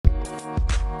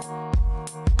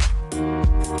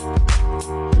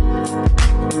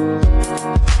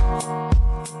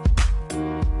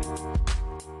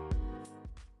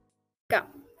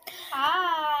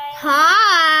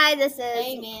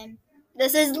Hey, man.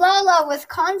 This is Lola with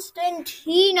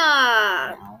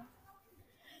Constantina. No,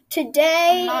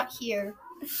 Today, I'm not here.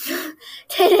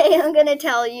 today I'm gonna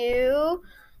tell you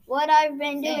what I've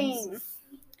been doing.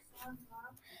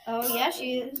 Oh, yeah,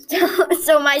 she is.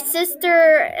 So my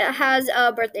sister has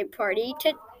a birthday party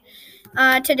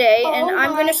today, and Oh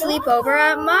I'm my gonna sleep over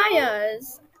at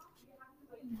Maya's.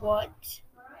 What?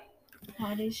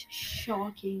 That is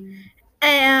shocking.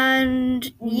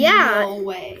 And yeah, No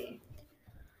way.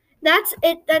 that's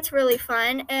it. That's really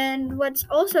fun. And what's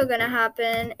also gonna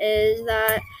happen is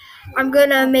that I'm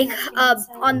gonna make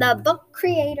on the book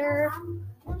creator.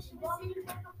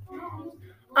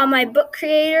 On my book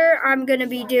creator, I'm gonna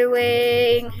create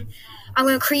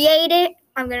it,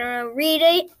 I'm gonna read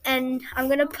it, and I'm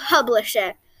gonna publish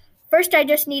it. First, I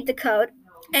just need the code,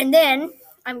 and then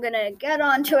I'm gonna get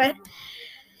onto it.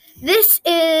 This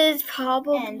is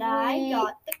probably. And I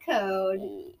got the code.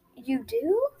 You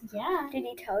do? Yeah. Did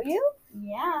he tell you?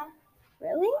 Yeah.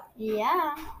 Really?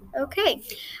 Yeah. Okay.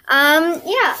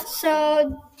 Yeah.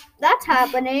 So that's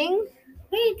happening.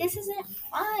 Wait, this isn't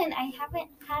fun. I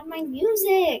haven't had my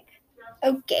music.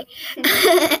 Okay.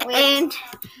 Wait. And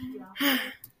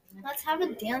Let's have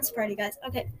a dance party, guys.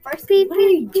 Okay, first, beep, what are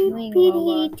you beep, doing, beep,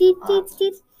 Lola? beep, beep,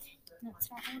 beep. That's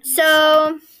not what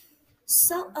So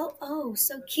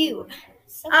so cute.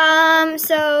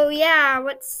 So yeah,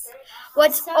 what's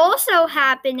also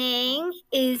happening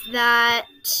is that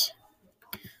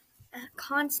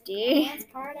Consti. Dance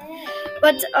party.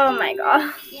 Oh my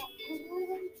god.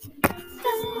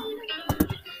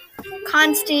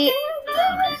 Consti.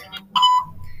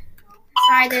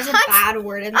 Sorry, there's a bad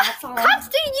word in that song.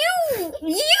 Consti,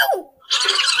 you.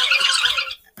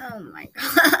 Oh my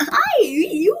god.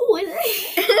 You.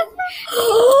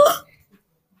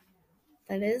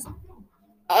 That is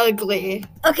ugly.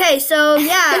 Okay, so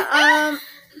yeah,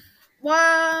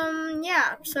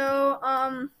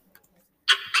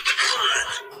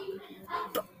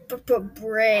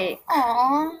 Great.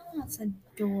 Aw, that's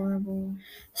adorable.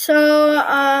 So,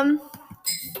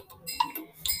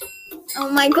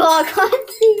 oh my god,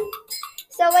 Consti.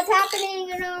 So what's happening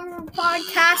in our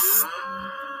podcast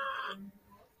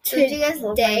Did you guys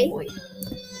love my today? voice?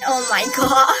 Oh my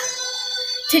god.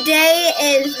 Today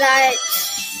is that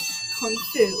Kung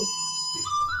Fu.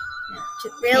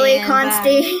 really, Panda.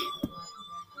 Consti?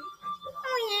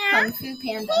 Oh yeah. Kung Fu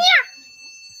Panda.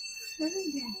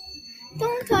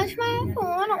 Don't touch my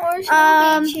phone or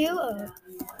she'll beat you up.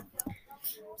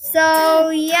 So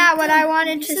yeah, what I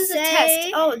wanted to This is say. a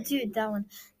test. Oh, dude, that one.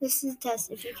 This is a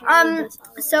test. If you can read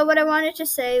this. So what I wanted to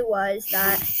say was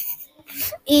that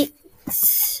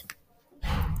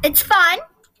it's fun.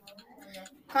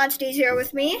 Consti's here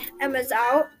with me. Emma's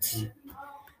out.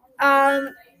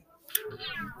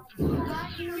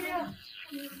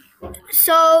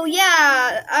 So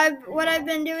yeah, what I've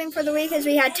been doing for the week is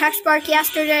we had Tech Spark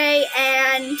yesterday,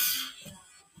 and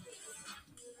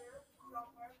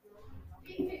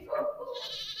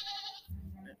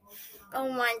oh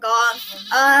my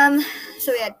god.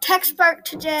 So we had Tech Spark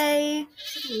today.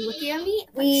 Looking at me.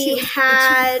 We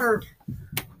had her.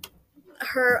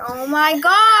 Oh my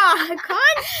god,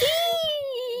 Consti!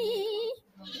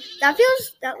 That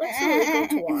looks really good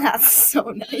to watch. That's so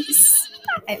nice.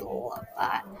 I love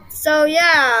that. So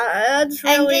yeah, that's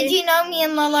really. And did you know me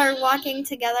and Lola are walking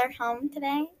together home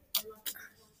today?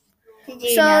 Did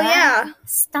you know that? Yeah.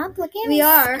 Stop looking at We the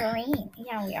are. screen.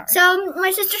 Yeah, we are. So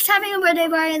my sister's having a birthday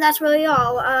party, and that's really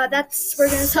all. We're gonna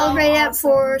celebrate it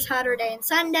for Saturday and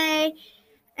Sunday,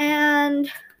 and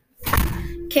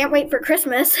can't wait for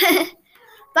Christmas.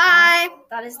 Bye.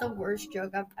 That is the worst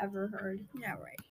joke I've ever heard. Yeah, right.